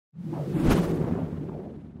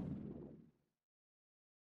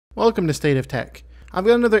Welcome to State of Tech. I've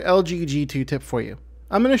got another LG G2 tip for you.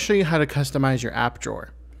 I'm going to show you how to customize your app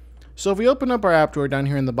drawer. So if we open up our app drawer down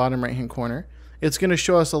here in the bottom right hand corner, it's going to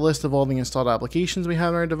show us a list of all the installed applications we have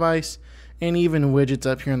on our device and even widgets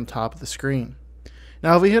up here on the top of the screen.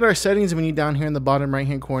 Now if we hit our settings menu down here in the bottom right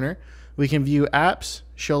hand corner, we can view apps,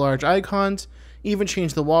 show large icons, even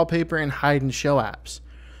change the wallpaper and hide and show apps.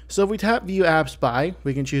 So if we tap view apps by,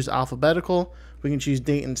 we can choose alphabetical, we can choose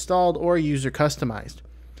date installed or user customized.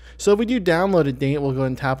 So if we do downloaded date, we'll go ahead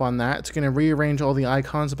and tap on that. It's going to rearrange all the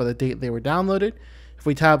icons by the date they were downloaded. If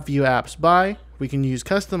we tap view apps by, we can use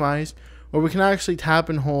customized, or we can actually tap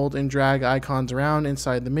and hold and drag icons around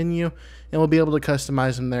inside the menu, and we'll be able to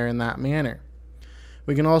customize them there in that manner.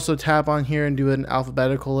 We can also tap on here and do an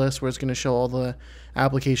alphabetical list where it's going to show all the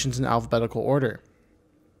applications in alphabetical order.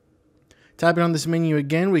 Tapping on this menu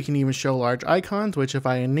again, we can even show large icons, which if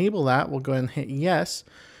I enable that, we'll go ahead and hit yes.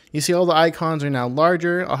 You see all the icons are now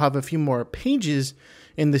larger. I'll have a few more pages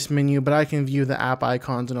in this menu, but I can view the app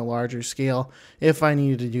icons in a larger scale if I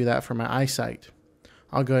needed to do that for my eyesight.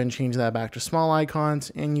 I'll go ahead and change that back to small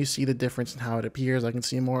icons, and you see the difference in how it appears. I can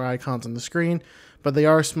see more icons on the screen, but they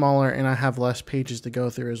are smaller and I have less pages to go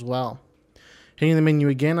through as well. Hitting the menu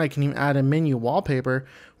again, I can even add a menu wallpaper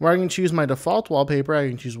where I can choose my default wallpaper. I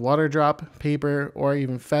can choose water drop, paper, or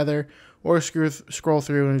even feather, or scroll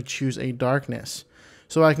through and choose a darkness.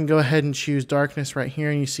 So I can go ahead and choose darkness right here,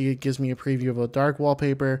 and you see it gives me a preview of a dark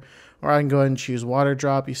wallpaper, or I can go ahead and choose water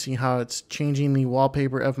drop. You see how it's changing the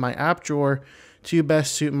wallpaper of my app drawer to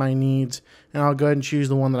best suit my needs, and I'll go ahead and choose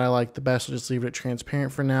the one that I like the best. I'll just leave it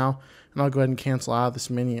transparent for now, and I'll go ahead and cancel out of this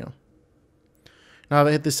menu. Now if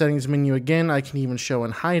I hit the settings menu again, I can even show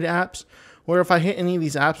and hide apps, or if I hit any of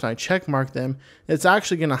these apps and I check mark them, it's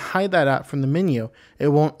actually going to hide that app from the menu. It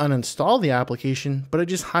won't uninstall the application, but it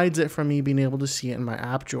just hides it from me being able to see it in my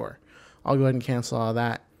app drawer. I'll go ahead and cancel all of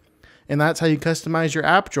that. And that's how you customize your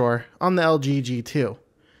app drawer on the LG G2.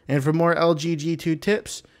 And for more LG G2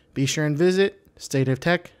 tips, be sure and visit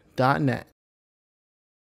stateoftech.net.